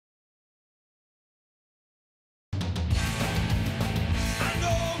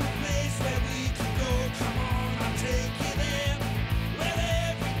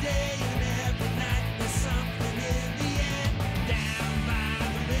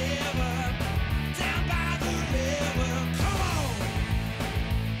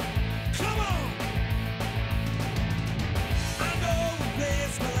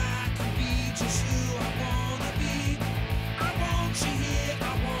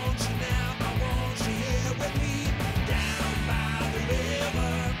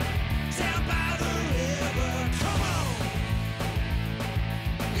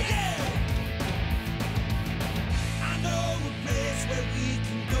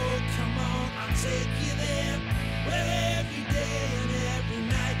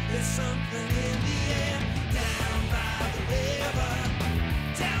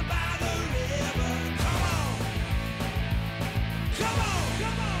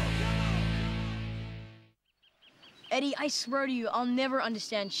Eddie, I swear to you, I'll never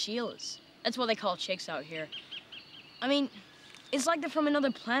understand Sheilas. That's what they call chicks out here. I mean, it's like they're from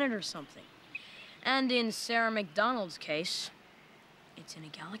another planet or something. And in Sarah McDonald's case, it's in a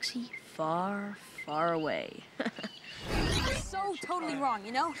galaxy far, far away. So totally wrong,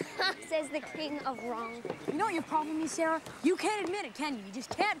 you know? Says the king of wrong. You know what your problem is, Sarah? You can't admit it, can you? You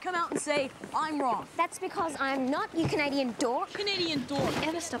just can't come out and say, I'm wrong. That's because I'm not, you Canadian dork. Canadian dork.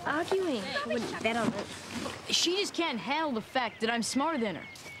 Never stop arguing. I wouldn't bet on it. She just can't handle the fact that I'm smarter than her.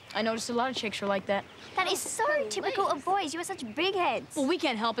 I noticed a lot of chicks are like that. That is so typical of boys. You are such big heads. Well, we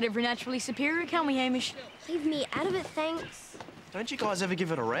can't help it if we're naturally superior, can we, Hamish? Leave me out of it, thanks. Don't you guys ever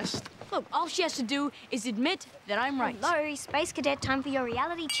give it a rest? Look, all she has to do is admit that I'm right. Hello, Space Cadet, time for your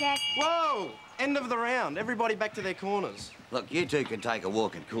reality check. Whoa! End of the round. Everybody back to their corners. Look, you two can take a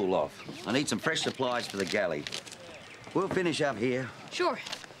walk and cool off. I need some fresh supplies for the galley. We'll finish up here. Sure.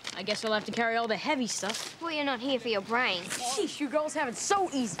 I guess I'll have to carry all the heavy stuff. Well, you're not here for your brains. Sheesh, you girls have it so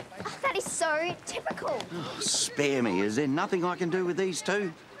easy. Oh, that is so typical. Oh, spare me. Is there nothing I can do with these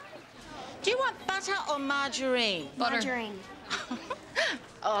two? Do you want butter or margarine? Butter. Margarine.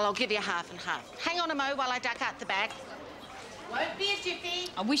 Oh, I'll give you half and half. Hang on a mo while I duck out the back. Won't be a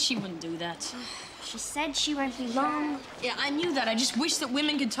jiffy. I wish she wouldn't do that. She said she won't be long. Yeah, I knew that. I just wish that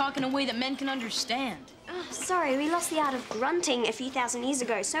women could talk in a way that men can understand. Oh, sorry, we lost the art of grunting a few thousand years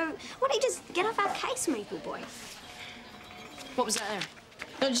ago, so why don't you just get off our case, Maple Boy? What was that there?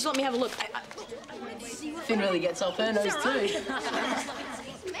 No, just let me have a look. Finn really gets off her nose, too.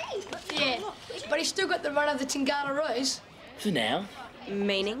 It's me. Yeah, but he's still got the run of the Tingala Rose. For now.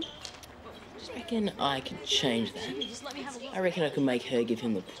 Meaning? I reckon I can change that. I reckon I can make her give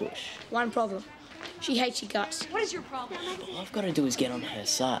him the push. One problem. She hates your guts. What is your problem? All I've got to do is get on her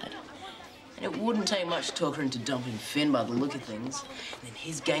side. And it wouldn't take much to talk her into dumping Finn by the look of things. And then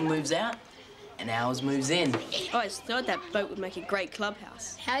his gang moves out, and ours moves in. I always thought that boat would make a great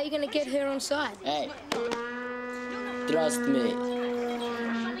clubhouse. How are you going to get her on side? Hey, trust me.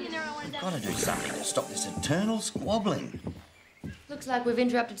 We've got to do something to stop this eternal squabbling. Looks like we've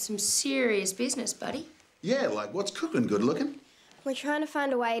interrupted some serious business, buddy. Yeah, like what's cooking, good looking? We're trying to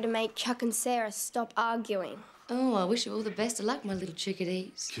find a way to make Chuck and Sarah stop arguing. Oh, I wish you all the best of luck, my little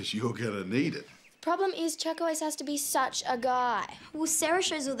chickadees. Because you're going to need it. Problem is, Chuck always has to be such a guy. Well, Sarah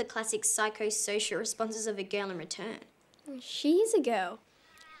shows all the classic psychosocial responses of a girl in return. She's a girl.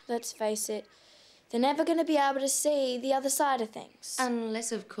 Let's face it, they're never going to be able to see the other side of things.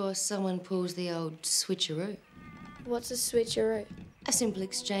 Unless, of course, someone pulls the old switcheroo. What's a switcheroo? A simple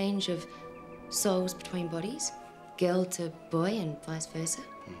exchange of souls between bodies. Girl to boy and vice versa.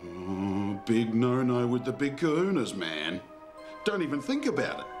 Oh, big no-no with the big kahunas, man. Don't even think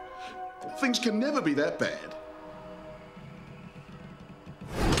about it. Things can never be that bad.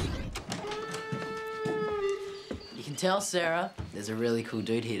 You can tell Sarah there's a really cool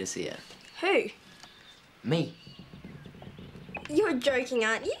dude here to see her. Who? Me. You're joking,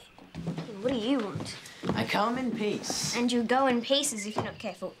 aren't you? What do you want? I come in peace. And you go in pieces if you're not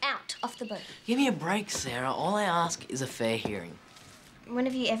careful. Out, off the boat. Give me a break, Sarah. All I ask is a fair hearing. When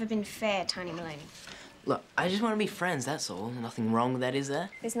have you ever been fair, Tiny Maloney? Look, I just want to be friends, that's all. Nothing wrong with that, is there?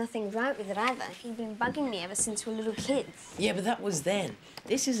 There's nothing right with it either. You've been bugging me ever since we're little kids. Yeah, but that was then.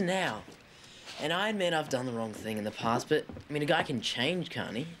 This is now. And I admit I've done the wrong thing in the past, but, I mean, a guy can change,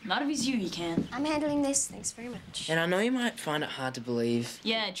 can't he? Not if he's you, he can. I'm handling this. Thanks very much. And I know you might find it hard to believe.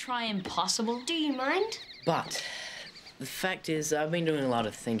 Yeah, try impossible. Do you mind? But the fact is, I've been doing a lot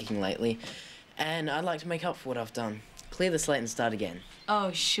of thinking lately, and I'd like to make up for what I've done. Clear the slate and start again.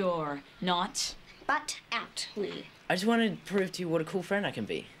 Oh, sure. Not. But out, me. I just wanted to prove to you what a cool friend I can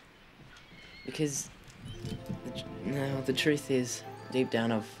be. Because, the truth is, deep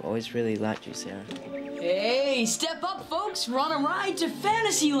down, I've always really liked you, Sarah. Hey, step up, folks. We're on a ride to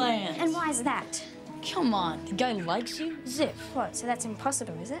Fantasyland. And why is that? Come on, the guy likes you? Zip. What, so that's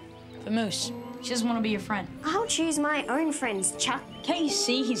impossible, is it? The moose. She doesn't want to be your friend. I'll choose my own friends, Chuck. Can't you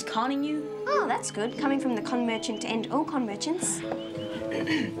see he's conning you? Oh, that's good. Coming from the con merchant to end all con merchants.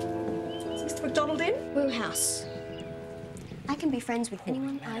 Is Mr. McDonald in? Woohouse. I can be friends with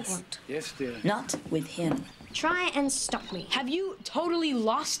anyone I want. Yes, dear. Not with him. Try and stop me. Have you totally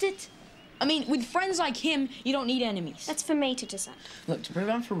lost it? I mean, with friends like him, you don't need enemies. That's for me to decide. Look, to prove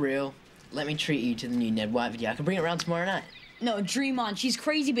I'm for real, let me treat you to the new Ned White video. I can bring it around tomorrow night. No, dream on. She's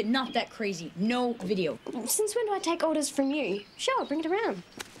crazy, but not that crazy. No video. Since when do I take orders from you? Sure, bring it around.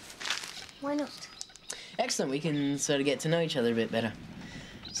 Why not? Excellent. We can sort of get to know each other a bit better.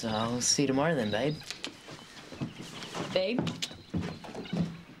 So I'll see you tomorrow then, babe. Babe?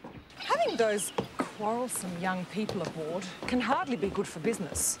 Having those quarrelsome young people aboard can hardly be good for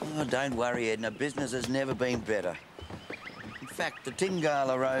business. Oh, don't worry, Edna. Business has never been better. fact, the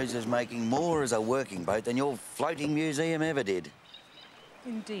Tingala Rose is making more as a working boat than your floating museum ever did.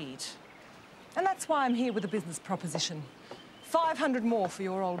 Indeed. And that's why I'm here with a business proposition. 500 more for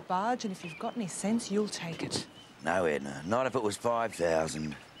your old barge, and if you've got any sense, you'll take it. No, Edna, not if it was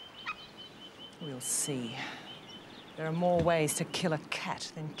 5,000. We'll see. There are more ways to kill a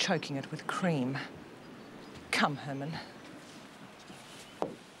cat than choking it with cream. Come, Herman.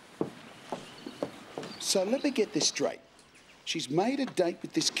 So let me get this straight. She's made a date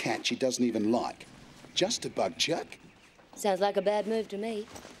with this cat she doesn't even like, just to bug Chuck? Sounds like a bad move to me.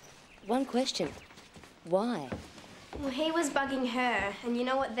 One question. Why? Well, he was bugging her, and you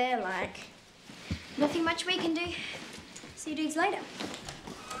know what they're like. Nothing much we can do. See you dudes later.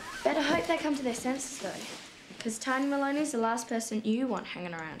 Better hope they come to their senses, though. Because Tiny Maloney's the last person you want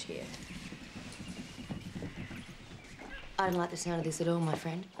hanging around here. I don't like the sound of this at all, my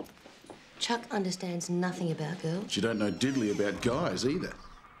friend. Chuck understands nothing about girls. She don't know diddly about guys either.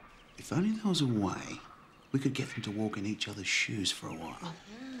 If only there was a way we could get them to walk in each other's shoes for a while.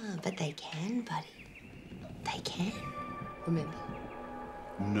 Ah, but they can, buddy. They can. Remember?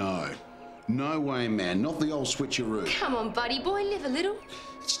 No. No way, man. Not the old switcheroo. Come on, buddy boy, live a little.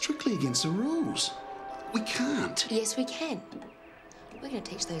 It's strictly against the rules. We can't. Yes, we can. We're going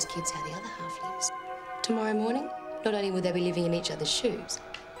to teach those kids how the other half lives. Tomorrow morning, not only will they be living in each other's shoes,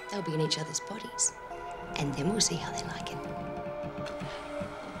 they'll be in each other's bodies. And then we'll see how they like it.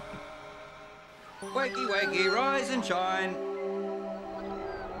 Wakey, wakey, rise and shine.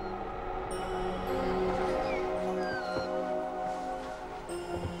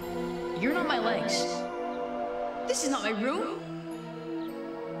 You're not my legs. This is not my room.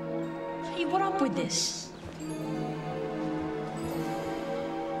 Hey, what up with this?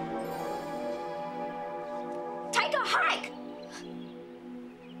 Take a hike!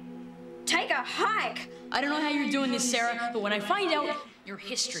 Take a hike! I don't know how you're doing this, Sarah, but when I find out, you're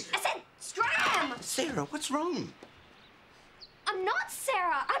history. I said scram! Sarah, what's wrong? I'm not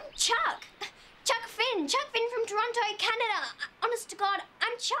Sarah, I'm Chuck. Chuck Finn from Toronto, Canada. Honest to God,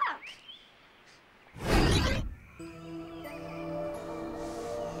 I'm Chuck.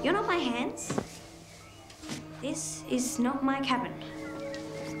 You're not my hands. This is not my cabin.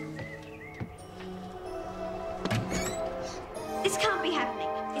 This can't be happening.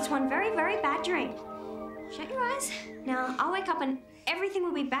 It's one very, very bad dream. Shut your eyes. Now, I'll wake up and everything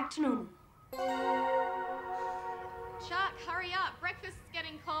will be back to normal. Chuck, hurry up. Breakfast's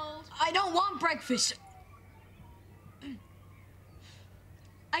getting cold. I don't want breakfast.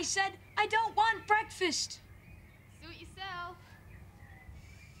 I said I don't want breakfast. Suit yourself.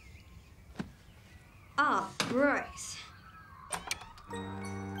 Oh, gross.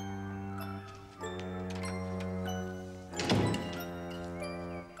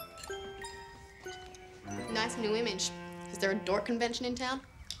 Nice new image. Is there a dork convention in town?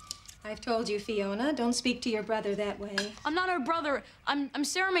 I've told you, Fiona, don't speak to your brother that way. I'm not her brother. I'm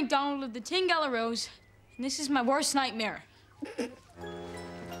Sarah McDonald of the Tingala Rose, and this is my worst nightmare. It's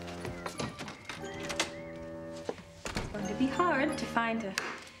going to be hard to find a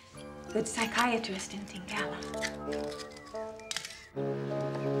good psychiatrist in Tingala.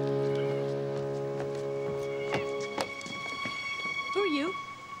 Who are you?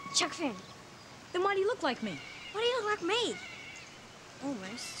 Chuck Finn. Then why do you look like me? Why do you look like me?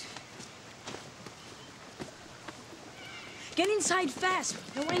 Almost. Get inside fast.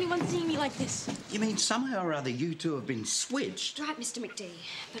 Don't want anyone seeing me like this. You mean somehow or other you two have been switched? Right, Mr. McD.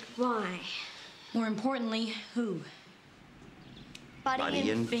 But why? More importantly, who? Buddy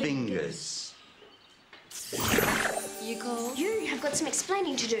and Fingers. You called? You have got some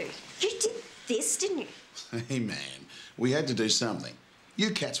explaining to do. You did this, didn't you? Hey, man, we had to do something. You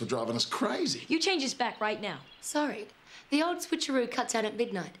cats were driving us crazy. You change this back right now. Sorry. The old switcheroo cuts out at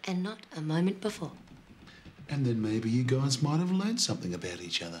midnight, and not a moment before. And then maybe you guys might have learned something about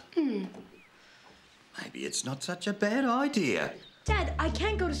each other. Maybe it's not such a bad idea. Dad, I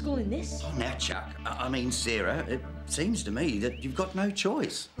can't go to school in this. Oh, now, Chuck. I mean, Sarah, it seems to me that you've got no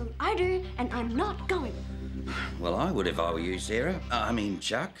choice. Well, I do, and I'm not going. Well, I would if I were you, Sarah. I mean,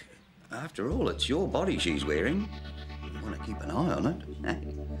 Chuck. After all, it's your body she's wearing. You want to keep an eye on it.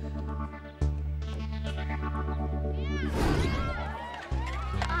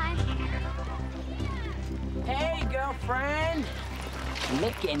 Hey, girlfriend.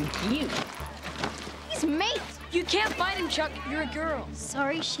 Looking cute. He's mate. You can't fight him, Chuck. You're a girl.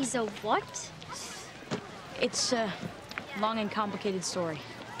 Sorry, she's a what? It's a long and complicated story.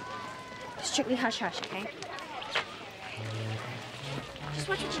 Strictly hush-hush, okay? Just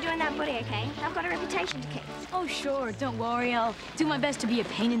watch what you do in that body, okay? I've got a reputation to keep. Oh, sure. Don't worry. I'll do my best to be a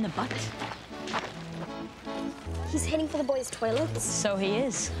pain in the butt. He's heading for the boys' toilets. So he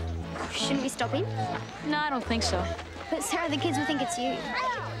is. Shouldn't we stop him? No, I don't think so. But Sarah, the kids will think it's you.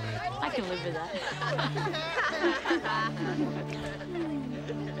 I can live with that.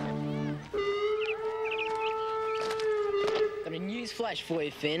 Got a news flash for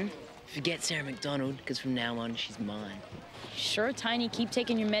you, Finn. Forget Sarah McDonald, because from now on, she's mine. Sure, Tiny, keep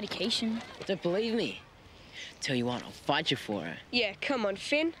taking your medication. Don't believe me? Tell you what, I'll fight you for her. Yeah, come on,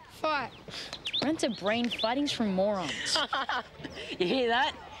 Finn. Fight. Rent-a-brain fighting's for morons. You hear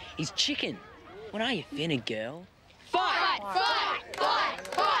that? He's chicken. What are you, Finn, a girl? Fight! Fight! Fight!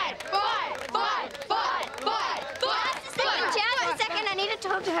 Fight! Fight! Fight! Fight! Fight! Fight! Just a second, I need to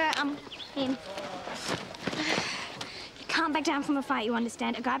talk to her. Him. You can't back down from a fight, you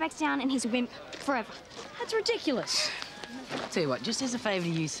understand? A guy backs down and he's a wimp forever. That's ridiculous. Tell you what, just as a favour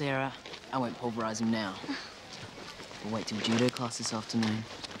to you, Sarah, I won't pulverise him now. We'll wait till judo class this afternoon.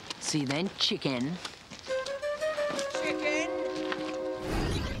 See you then, chicken. Chicken!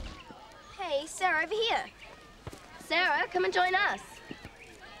 Hey, Sarah, over here. Sarah, come and join us.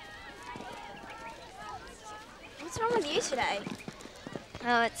 What's wrong with you today?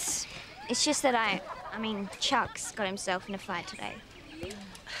 Oh, it's just that I mean, Chuck's got himself in a fight today.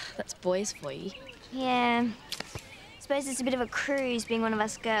 That's boys for you. Yeah. Suppose it's a bit of a cruise being one of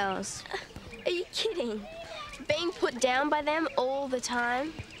us girls. Are you kidding? Being put down by them all the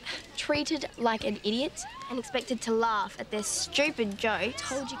time, treated like an idiot, and expected to laugh at their stupid jokes.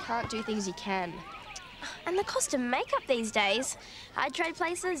 Told you can't do things you can. And the cost of makeup these days, I'd trade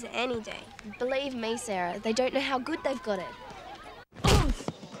places any day. Believe me, Sarah, they don't know how good they've got it.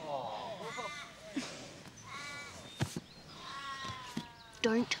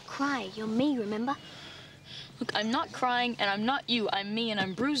 Don't cry. You're me, remember? Look, I'm not crying, and I'm not you. I'm me, and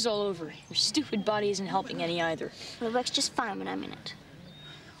I'm bruised all over. Your stupid body isn't helping any either. Well, it works just fine when I'm in it.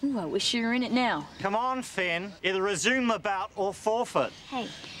 Ooh, I wish you were in it now. Come on, Finn. Either resume the bout or forfeit. Hey,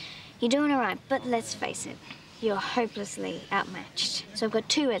 you're doing all right, but let's face it. You're hopelessly outmatched. So I've got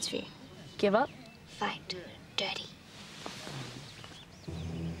two words for you. Give up? Fight. Dirty.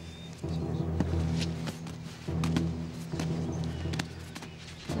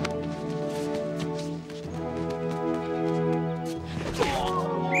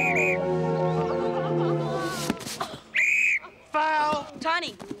 Foul!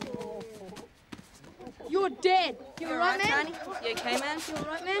 Tiny! You're dead. You all right, man? Tiny? You okay, man? You all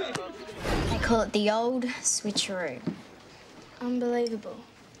right, man? They call it the old switcheroo. Unbelievable.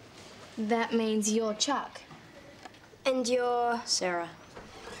 That means you're Chuck. And you're... Sarah.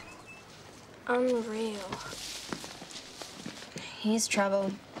 Unreal. Here's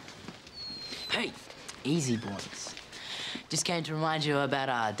trouble. Hey, easy, boys. Just came to remind you about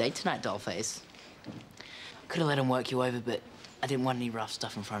our date tonight, dollface. Could have let him work you over, but I didn't want any rough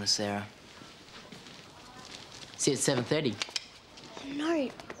stuff in front of Sarah. See you at 7:30. No,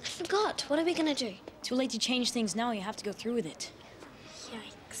 I forgot. What are we gonna do? Too late to change things now. You have to go through with it.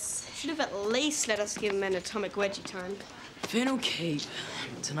 Yikes. Should have at least let us give him an atomic wedgie time. Finn will keep.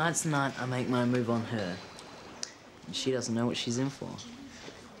 Tonight's the night I make my move on her. And she doesn't know what she's in for.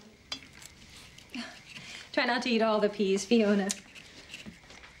 Try not to eat all the peas, Fiona.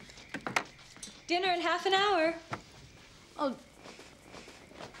 Dinner in half an hour. Oh,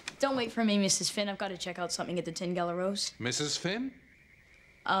 don't wait for me, Mrs. Finn. I've got to check out something at the Tin Galleros. Mrs. Finn?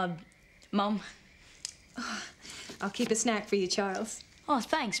 Mum. Oh, I'll keep a snack for you, Charles. Oh,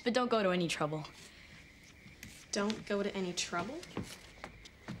 thanks, but don't go to any trouble. Don't go to any trouble?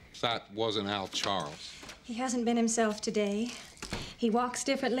 That wasn't Al Charles. He hasn't been himself today. He walks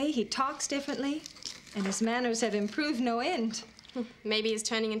differently, he talks differently, and his manners have improved no end. Maybe he's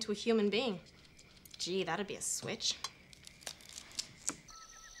turning into a human being. Gee, that'd be a switch.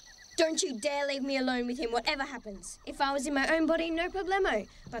 Don't you dare leave me alone with him, whatever happens. If I was in my own body, no problemo.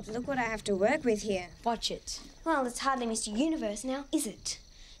 But look what I have to work with here. Watch it. Well, it's hardly Mr. Universe now, is it?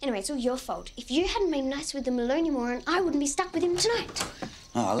 Anyway, it's all your fault. If you hadn't been nice with the Maloney moron, I wouldn't be stuck with him tonight.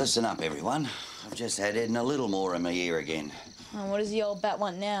 Oh, listen up, everyone. I've just had Edna Littlemore in my ear again. Oh, what does the old bat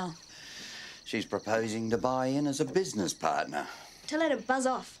want now? She's proposing to buy in as a business partner. Tell her to buzz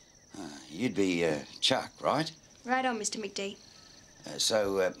off. You'd be Chuck, right? Right on, Mr. McD.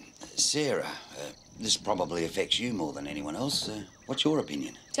 Sarah, this probably affects you more than anyone else. What's your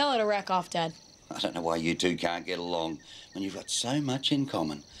opinion? Tell her to rack off, Dad. I don't know why you two can't get along when you've got so much in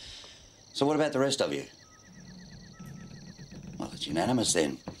common. So what about the rest of you? Well, it's unanimous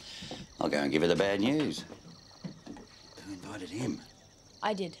then. I'll go and give her the bad news. Who invited him?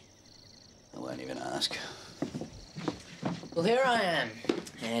 I did. I won't even ask. Well, here I am.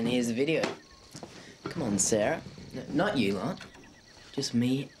 And here's the video. Come on, Sarah. Not you lot. Just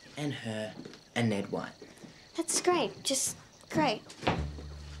me and her and Ned White. That's great. Just great.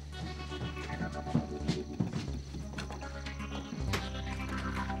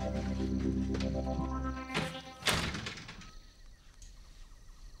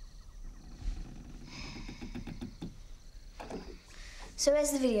 So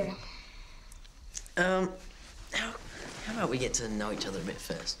where's the video? How about we get to know each other a bit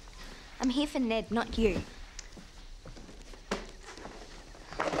first? I'm here for Ned, not you.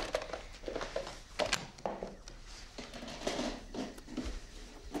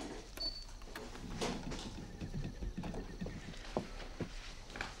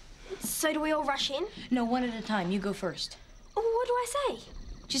 So do we all rush in? No, one at a time. You go first. Oh, what do I say?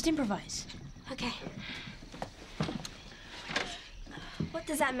 Just improvise. Okay. What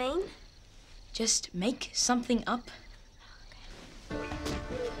does that mean? Just make something up.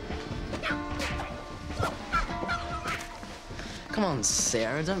 Come on,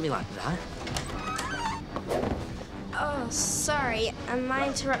 Sarah, don't be like that. Oh, sorry. Am I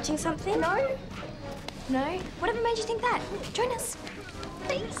interrupting something? No. No? Whatever made you think that? Join us,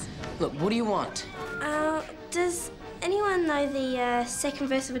 please. Look, what do you want? Does anyone know the second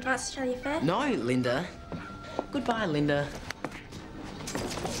verse of Advanced Australia Fair? No, Linda. Goodbye, Linda.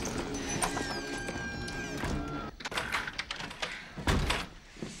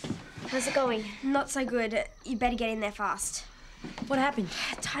 How's it going? Not so good. You better get in there fast. What happened?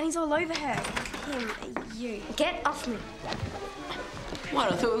 Tiny's all over her. Him, you. Get off me.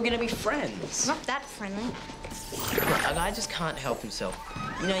 What? I thought we were gonna be friends. Not that friendly. Look, a guy just can't help himself.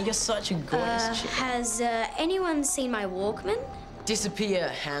 You know, you're such a gorgeous chick. Has anyone seen my Walkman? Disappear,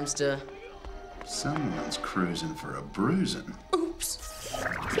 hamster. Someone's cruising for a bruising. Oops.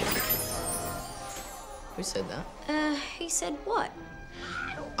 Who said that? He said what?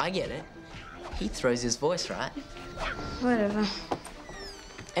 I get it. He throws his voice, right? Whatever.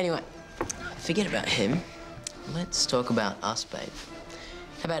 Anyway, forget about him. Let's talk about us, babe.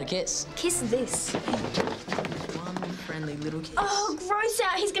 How about a kiss? Kiss this. One friendly little kiss. Oh, gross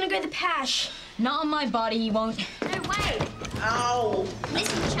out. He's gonna go the pash. Not on my body, he won't. No, wait. Ow!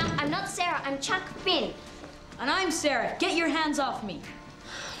 Listen, Chuck, I'm not Sarah. I'm Chuck Finn. And I'm Sarah. Get your hands off me.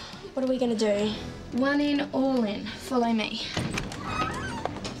 What are we gonna do? One in, all in. Follow me.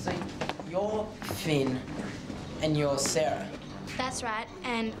 So, you're Finn and you're Sarah. That's right.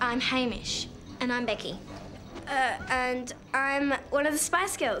 And I'm Hamish. And I'm Becky. And I'm one of the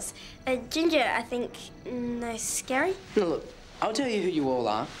Spice Girls. Ginger, I think. No, Scary? No, look, I'll tell you who you all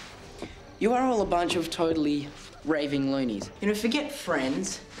are. You are all a bunch of totally raving loonies. You know, forget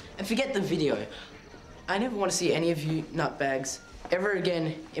friends and forget the video. I never want to see any of you nutbags ever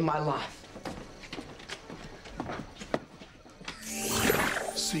again in my life.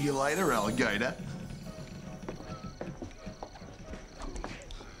 See you later, alligator.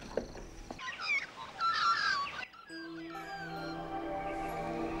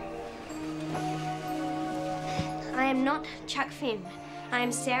 I am not Chuck Finn. I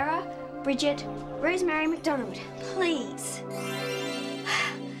am Sarah Bridget Rosemary McDonald. Please.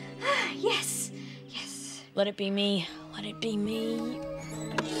 Yes. Yes. Let it be me. Let it be me.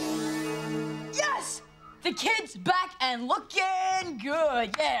 Yes! The kid's back and looking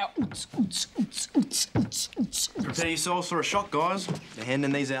good. Yeah. Prepare yourselves for a shock, guys. They're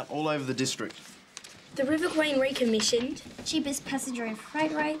handing these out all over the district. The River Queen recommissioned. Cheapest passenger and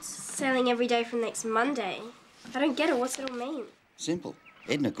freight rates. Sailing every day from next Monday. I don't get it. What's it all mean? Simple.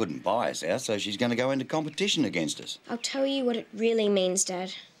 Edna couldn't buy us out, so she's going to go into competition against us. I'll tell you what it really means,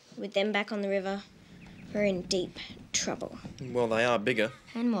 Dad. With them back on the river, we're in deep trouble. Well, they are bigger.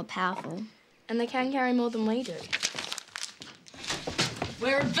 And more powerful. And they can carry more than we do.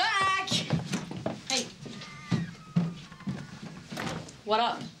 We're back! Hey. What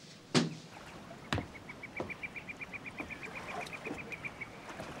up?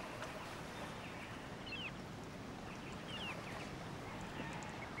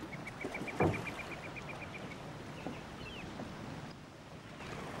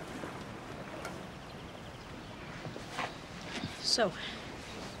 So,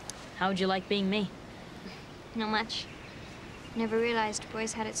 how would you like being me? Not much. Never realized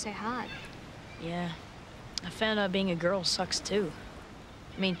boys had it so hard. Yeah, I found out being a girl sucks too.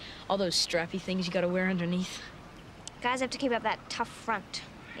 I mean, all those strappy things you gotta wear underneath. Guys have to keep up that tough front,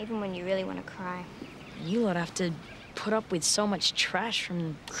 even when you really want to cry. And you lot have to put up with so much trash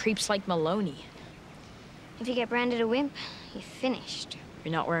from creeps like Maloney. If you get branded a wimp, you're finished. If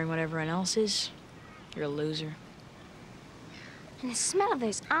you're not wearing what everyone else is, you're a loser. And the smell of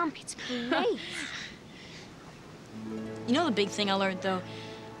those armpits, please. You know the big thing I learned, though?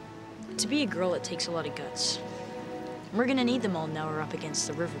 To be a girl, it takes a lot of guts. We're gonna need them all now we're up against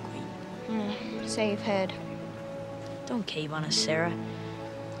the River Queen. So you've heard. Don't cave on us, Sarah.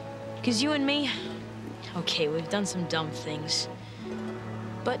 Because you and me, okay, we've done some dumb things.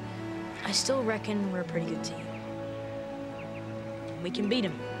 But I still reckon we're a pretty good team. We can beat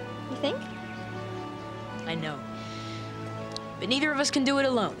him. You think? I know. But neither of us can do it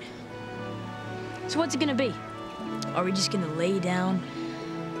alone. So what's it gonna be? Are we just gonna lay down,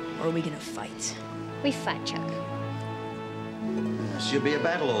 or are we gonna fight? We fight, Chuck. Should be a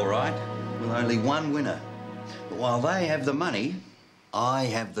battle, all right, with only one winner. But while they have the money, I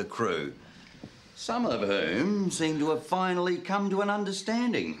have the crew. Some of whom seem to have finally come to an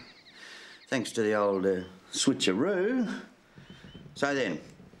understanding. Thanks to the old switcheroo. So then,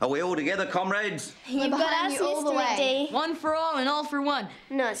 are we all together, comrades? You've got us, all the Mr. way. McD. One for all and all for one.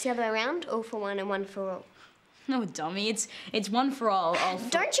 No, it's the other way around. All for one and one for all. No, dummy, it's one for all for...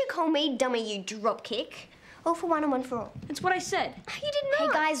 Don't you call me dummy, you dropkick. All for one and one for all. That's what I said. You did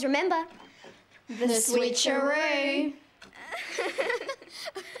not. Hey, guys, remember? The switcheroo.